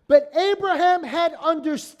 But Abraham had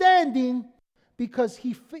understanding because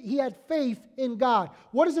he had faith in God.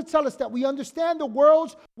 What does it tell us? That we understand the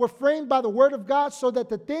worlds were framed by the word of God, so that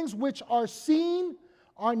the things which are seen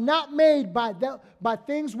are not made by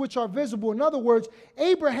things which are visible. In other words,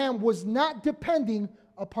 Abraham was not depending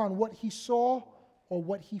upon what he saw or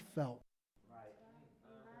what he felt.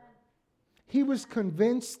 He was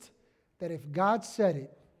convinced that if God said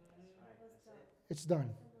it, it's done.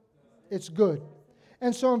 It's good.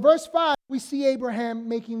 And so in verse 5, we see Abraham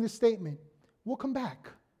making this statement. We'll come back.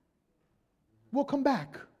 We'll come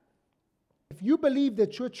back. If you believe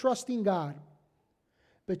that you're trusting God,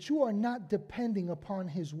 but you are not depending upon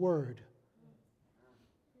his word,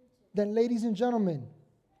 then ladies and gentlemen,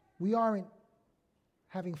 we aren't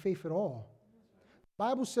having faith at all. The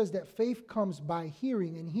Bible says that faith comes by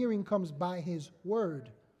hearing, and hearing comes by his word.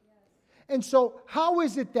 And so how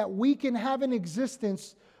is it that we can have an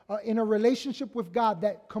existence in a relationship with God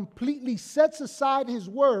that completely sets aside his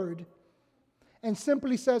word and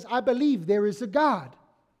simply says, I believe there is a God?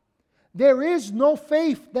 There is no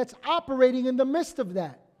faith that's operating in the midst of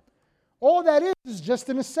that. All that is just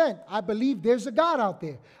an assent. I believe there's a God out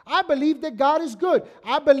there. I believe that God is good.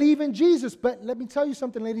 I believe in Jesus. But let me tell you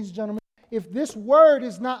something, ladies and gentlemen. If this word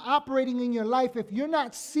is not operating in your life, if you're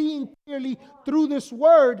not seeing clearly through this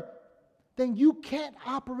word, then you can't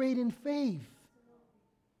operate in faith.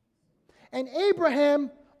 And Abraham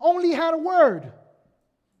only had a word.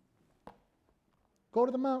 Go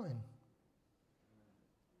to the mountain.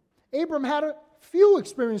 Abraham had a few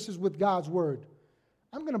experiences with God's word.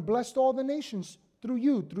 I'm going to bless all the nations through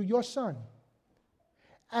you, through your son.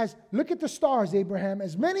 Look at the stars, Abraham.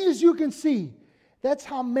 As many as you can see, that's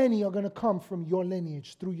how many are going to come from your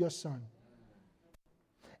lineage through your son.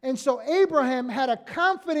 And so Abraham had a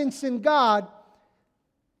confidence in God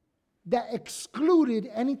that excluded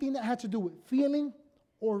anything that had to do with feeling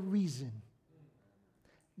or reason.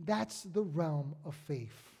 That's the realm of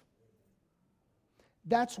faith.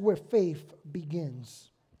 That's where faith begins.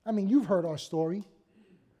 I mean, you've heard our story.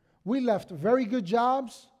 We left very good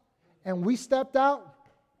jobs and we stepped out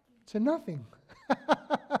to nothing.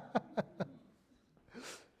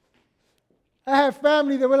 I have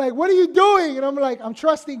family that were like, what are you doing? And I'm like, I'm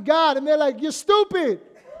trusting God. And they're like, you're stupid.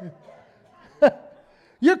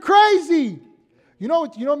 You're crazy. You know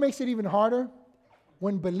what makes it even harder?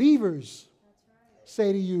 When believers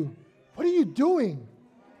say to you, what are you doing?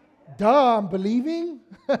 Duh, I'm believing.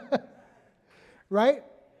 Right?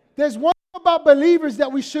 There's one thing about believers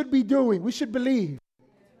that we should be doing. We should believe.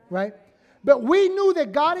 Right? But we knew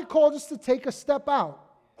that God had called us to take a step out.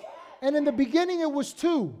 And in the beginning it was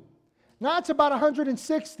 2. Now it's about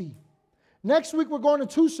 160. Next week we're going to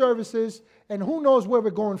 2 services, and who knows where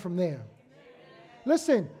we're going from there.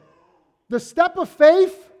 Listen, the step of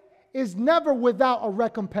faith is never without a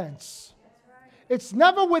recompense. It's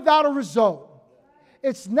never without a result.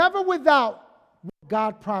 It's never without what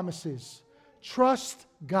God promises. Trust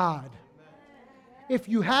God. If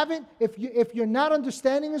you haven't, if you're not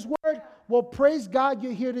understanding his word, well, praise God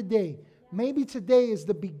you're here today. Maybe today is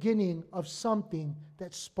the beginning of something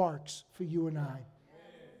that sparks for you and I.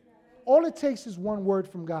 All it takes is one word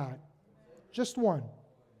from God. Just one.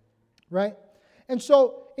 Right? And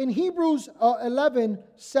so in Hebrews 11,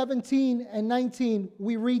 17 and 19,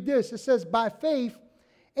 we read this. It says, by faith,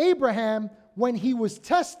 Abraham, when he was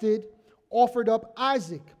tested, offered up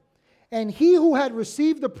Isaac. And he who had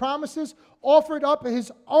received the promises offered up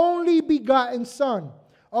his only begotten son,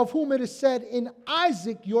 of whom it is said, in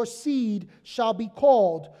Isaac your seed shall be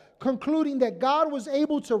called, concluding that God was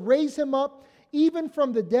able to raise him up even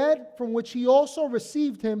from the dead, from which he also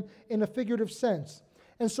received him in a figurative sense.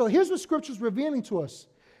 And so here's what Scripture is revealing to us,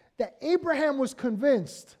 that Abraham was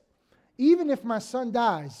convinced, even if my son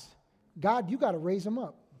dies, God, you got to raise him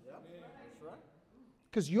up.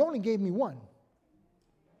 Because you only gave me one.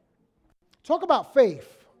 Talk about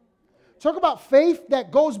faith. Talk about faith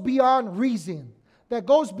that goes beyond reason, that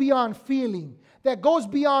goes beyond feeling, that goes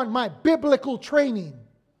beyond my biblical training,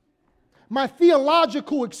 my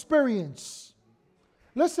theological experience.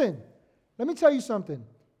 Listen, let me tell you something.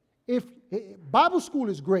 Bible school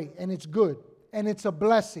is great and it's good and it's a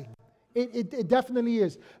blessing. It definitely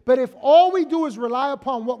is. But if all we do is rely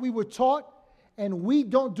upon what we were taught and we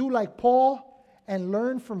don't do like Paul and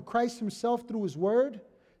learn from Christ himself through his word,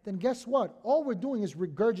 then guess what? All we're doing is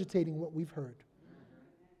regurgitating what we've heard.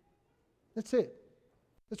 That's it.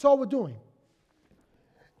 That's all we're doing.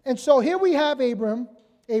 And so here we have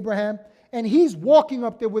Abraham, and he's walking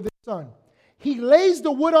up there with his son. He lays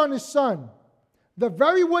the wood on his son, the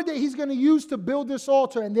very wood that he's going to use to build this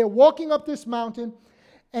altar. And they're walking up this mountain.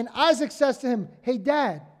 And Isaac says to him, hey,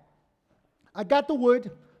 Dad, I got the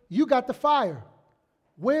wood. You got the fire.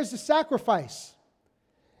 Where's the sacrifice?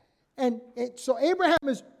 And so Abraham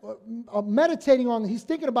is meditating on it. He's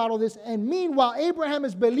thinking about all this. And meanwhile, Abraham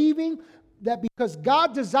is believing that because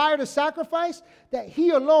God desired a sacrifice, that he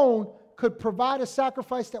alone could provide a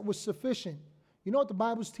sacrifice that was sufficient. You know what the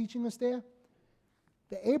Bible's teaching us there?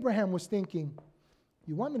 That Abraham was thinking,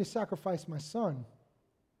 you want me to sacrifice my son,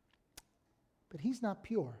 but he's not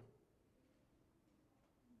pure.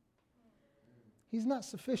 He's not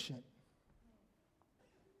sufficient.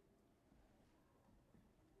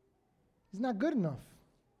 He's not good enough.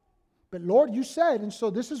 But Lord, you said, and so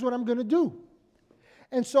this is what I'm going to do.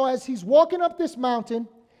 And so as he's walking up this mountain,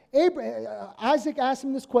 Isaac asks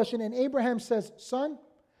him this question, and Abraham says, son,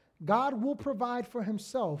 God will provide for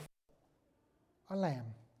himself a lamb.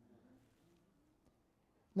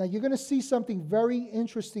 Now you're going to see something very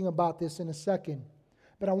interesting about this in a second.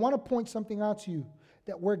 But I want to point something out to you,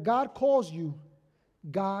 that where God calls you,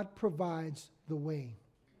 God provides the way.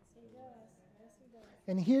 Yes, he does.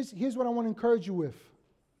 And here's what I want to encourage you with.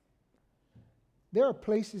 There are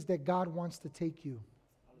places that God wants to take you.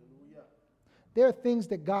 Hallelujah. There are things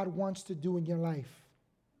that God wants to do in your life.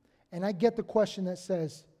 And I get the question that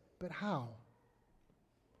says, but how?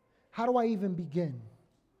 How do I even begin?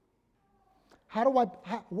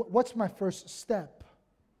 What's my first step?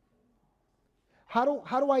 How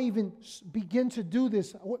do I even begin to do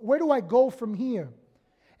this? Where do I go from here?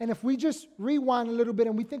 And if we just rewind a little bit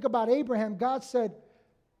and we think about Abraham, God said,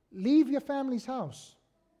 leave your family's house.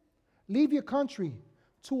 Leave your country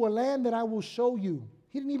to a land that I will show you.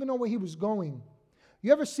 He didn't even know where he was going.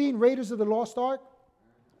 You ever seen Raiders of the Lost Ark?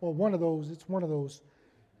 Or one of those. It's one of those.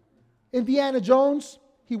 Indiana Jones,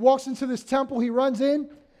 he walks into this temple, he runs in,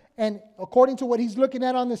 and according to what he's looking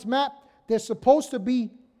at on this map, there's supposed to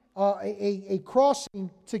be a crossing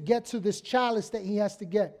to get to this chalice that he has to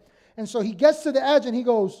get. And so he gets to the edge and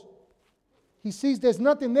he sees there's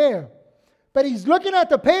nothing there. But he's looking at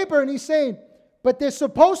the paper and he's saying, but there's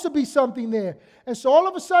supposed to be something there. And so all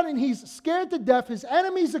of a sudden he's scared to death. His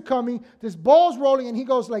enemies are coming. This ball's rolling and he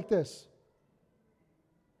goes like this.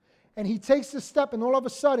 And he takes a step and all of a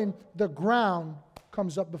sudden the ground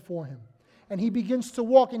comes up before him. And he begins to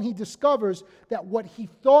walk and he discovers that what he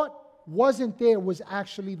thought wasn't there was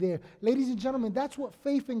actually there. Ladies and gentlemen, that's what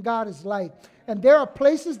faith in God is like. And there are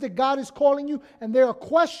places that God is calling you, and there are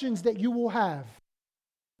questions that you will have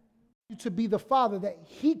to be the father that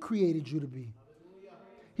he created you to be.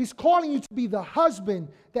 He's calling you to be the husband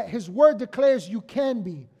that his word declares you can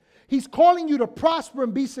be. He's calling you to prosper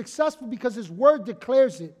and be successful because his word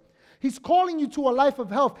declares it. He's calling you to a life of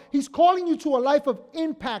health. He's calling you to a life of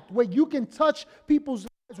impact where you can touch people's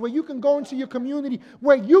lives, where you can go into your community,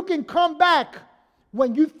 where you can come back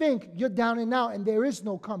when you think you're down and out and there is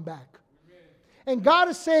no comeback. And God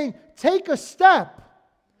is saying, take a step.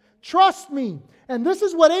 Trust me. And this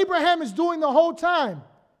is what Abraham is doing the whole time.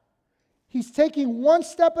 He's taking one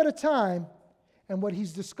step at a time, and what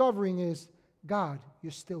he's discovering is, God,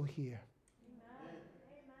 you're still here. Amen.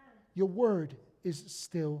 Your word is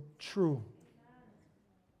still true.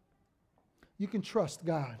 You can trust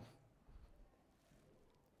God.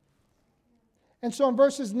 And so in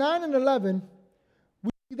verses 9 and 11,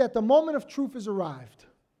 we see that the moment of truth has arrived.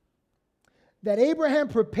 That Abraham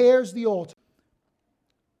prepares the altar.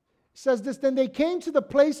 It says this, then they came to the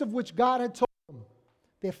place of which God had told them.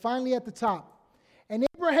 They're finally at the top. And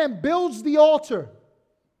Abraham builds the altar.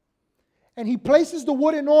 And he places the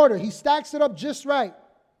wood in order. He stacks it up just right.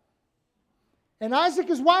 And Isaac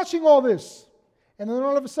is watching all this. And then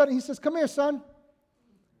all of a sudden he says, come here, son.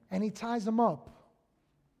 And he ties him up.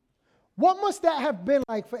 What must that have been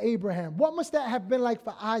like for Abraham? What must that have been like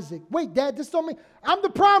for Isaac? Wait, Dad, this don't mean, I'm the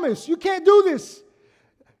promise. You can't do this.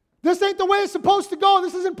 This ain't the way it's supposed to go.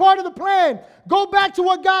 This isn't part of the plan. Go back to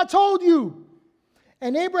what God told you.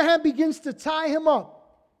 And Abraham begins to tie him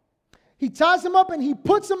up. He ties him up and he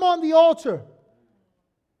puts him on the altar.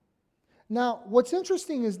 Now, what's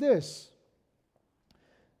interesting is this.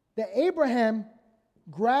 That Abraham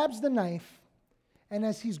grabs the knife, and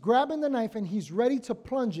as he's grabbing the knife and he's ready to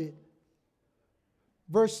plunge it,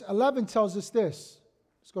 verse 11 tells us this.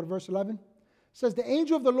 Let's go to verse 11. It says, the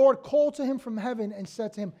angel of the Lord called to him from heaven and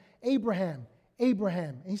said to him, Abraham,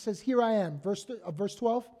 Abraham. And he says, here I am. Verse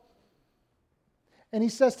 12. And he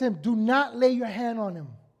says to him, do not lay your hand on him.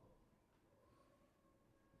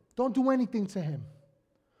 Don't do anything to him.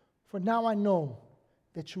 For now I know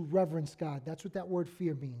that you reverence God. That's what that word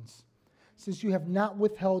fear means. Since you have not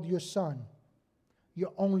withheld your son,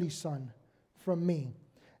 your only son, from me.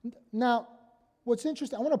 Now, what's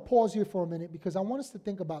interesting, I want to pause here for a minute because I want us to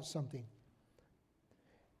think about something.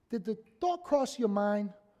 Did the thought cross your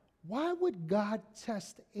mind, why would God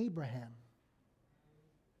test Abraham?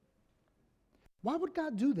 Why would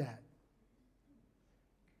God do that?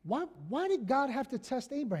 Why did God have to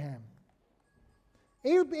test Abraham?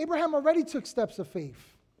 Abraham already took steps of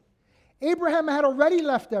faith. Abraham had already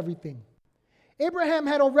left everything. Abraham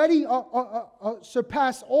had already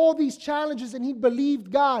surpassed all these challenges, and he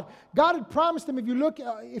believed God. God had promised him, if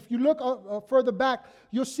you look further back,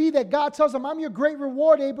 you'll see that God tells him, I'm your great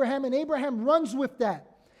reward, Abraham, and Abraham runs with that.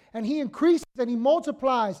 And he increases and he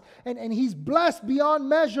multiplies, and he's blessed beyond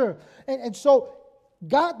measure. And so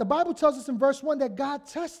God, the Bible tells us in verse 1 that God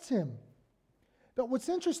tests him. But what's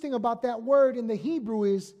interesting about that word in the Hebrew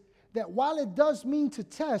is that while it does mean to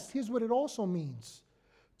test, here's what it also means: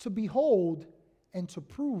 to behold and to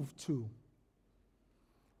prove to.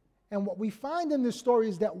 And what we find in this story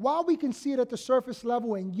is that while we can see it at the surface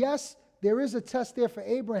level, and yes, there is a test there for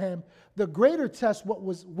Abraham, the greater test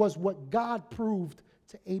was what God proved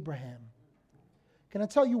to Abraham. Can I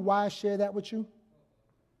tell you why I share that with you?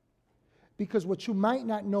 Because what you might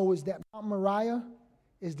not know is that Mount Moriah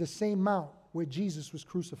is the same mount where Jesus was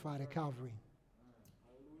crucified at Calvary.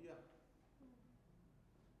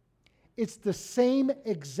 It's the same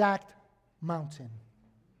exact mountain.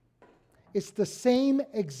 It's the same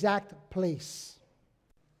exact place.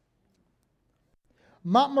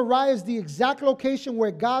 Mount Moriah is the exact location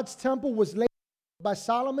where God's temple was laid by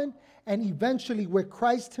Solomon, and eventually where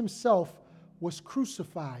Christ himself was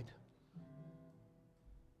crucified.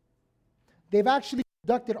 They've actually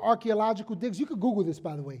conducted archaeological digs. You could Google this,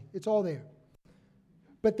 by the way. It's all there.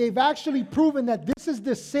 But they've actually proven that this is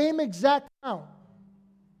the same exact mount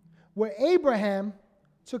where Abraham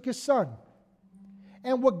took his son.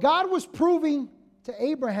 And what God was proving to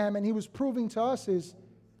Abraham, and he was proving to us, is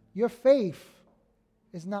your faith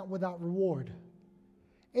is not without reward.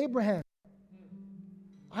 Abraham,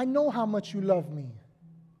 I know how much you love me.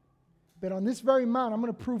 But on this very mount, I'm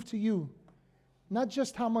going to prove to you not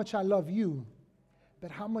just how much I love you,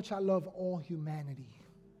 but how much I love all humanity.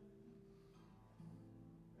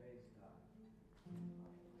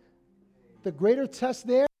 The greater test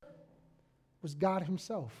there was God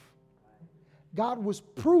himself. God was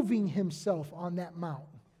proving himself on that mount.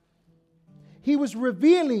 He was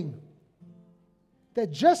revealing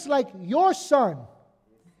that just like your son,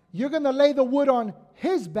 you're going to lay the wood on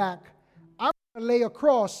his back, I'm going to lay a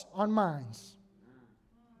cross on mine.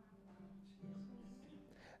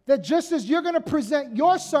 That just as you're going to present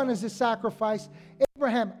your son as a sacrifice,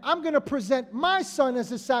 Abraham, I'm going to present my son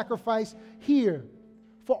as a sacrifice here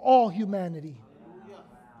for all humanity.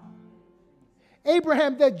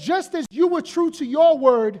 Abraham, that just as you were true to your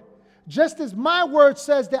word, just as my word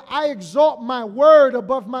says that I exalt my word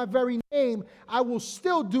above my very name, I will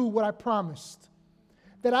still do what I promised.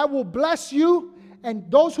 That I will bless you, and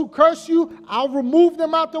those who curse you, I'll remove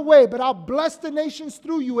them out the way, but I'll bless the nations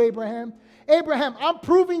through you, Abraham. Abraham, I'm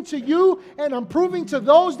proving to you, and I'm proving to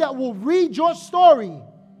those that will read your story,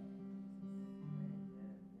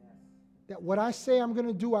 that what I say I'm going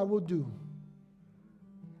to do, I will do.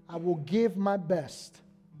 I will give my best.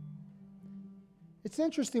 It's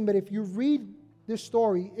interesting, but if you read this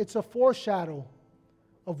story, it's a foreshadow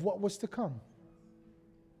of what was to come.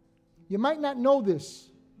 You might not know this.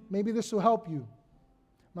 Maybe this will help you.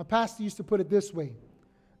 My pastor used to put it this way: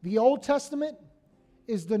 the Old Testament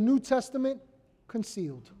is the New Testament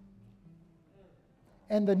concealed.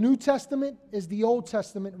 And the New Testament is the Old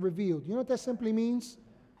Testament revealed. You know what that simply means?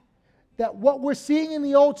 That what we're seeing in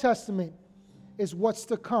the Old Testament is what's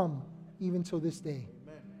to come even till this day.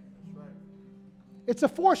 Amen. That's right. It's a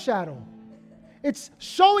foreshadow. It's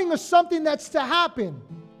showing us something that's to happen.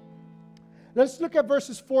 Let's look at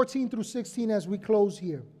verses 14 through 16 as we close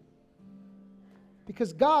here.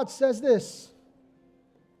 Because God says this.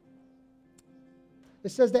 It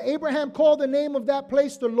says that Abraham called the name of that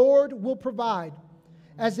place, the Lord will provide.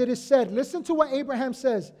 As it is said, listen to what Abraham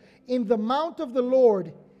says: in the mount of the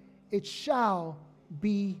Lord it shall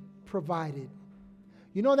be provided.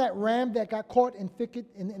 You know that ram that got caught in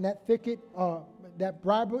that thicket,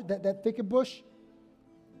 that thicket bush?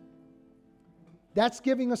 That's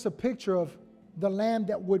giving us a picture of the lamb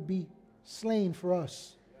that would be slain for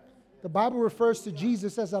us. The Bible refers to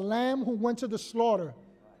Jesus as a lamb who went to the slaughter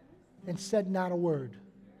and said not a word.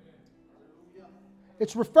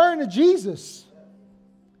 It's referring to Jesus.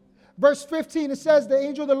 Verse 15, it says, the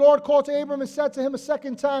angel of the Lord called to Abram and said to him a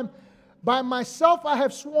second time, By myself I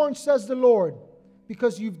have sworn, says the Lord,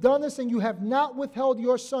 because you've done this and you have not withheld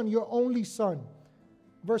your son, your only son.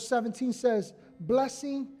 Verse 17 says,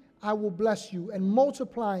 blessing, I will bless you, and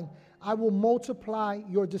multiplying, I will multiply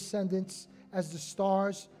your descendants as the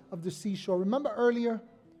stars of the seashore. Remember earlier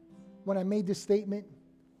when I made this statement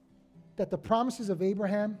that the promises of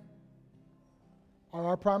Abraham are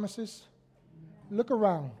our promises? Look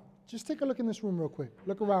around. Just take a look in this room real quick.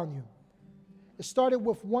 Look around you. It started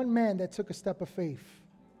with one man that took a step of faith,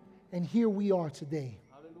 and here we are today.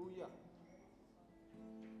 Hallelujah.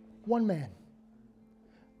 One man.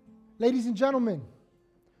 Ladies and gentlemen,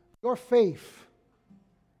 your faith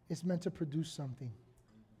is meant to produce something.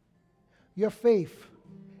 Your faith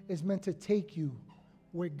is meant to take you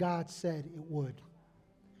where God said it would.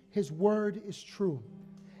 His word is true.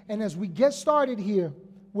 And as we get started here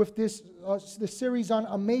with this series on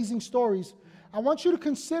amazing stories, I want you to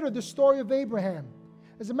consider the story of Abraham.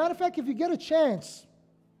 As a matter of fact, if you get a chance,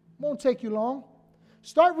 it won't take you long.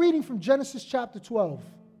 Start reading from Genesis chapter 12.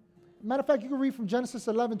 Matter of fact, you can read from Genesis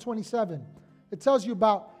 11:27. It tells you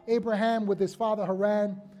about Abraham with his father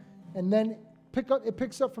Haran, and then it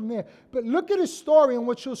picks up from there. But look at his story, and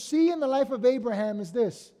what you'll see in the life of Abraham is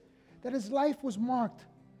this, that his life was marked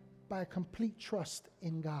by a complete trust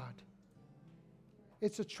in God.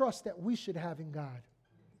 It's a trust that we should have in God,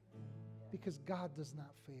 because God does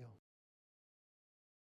not fail.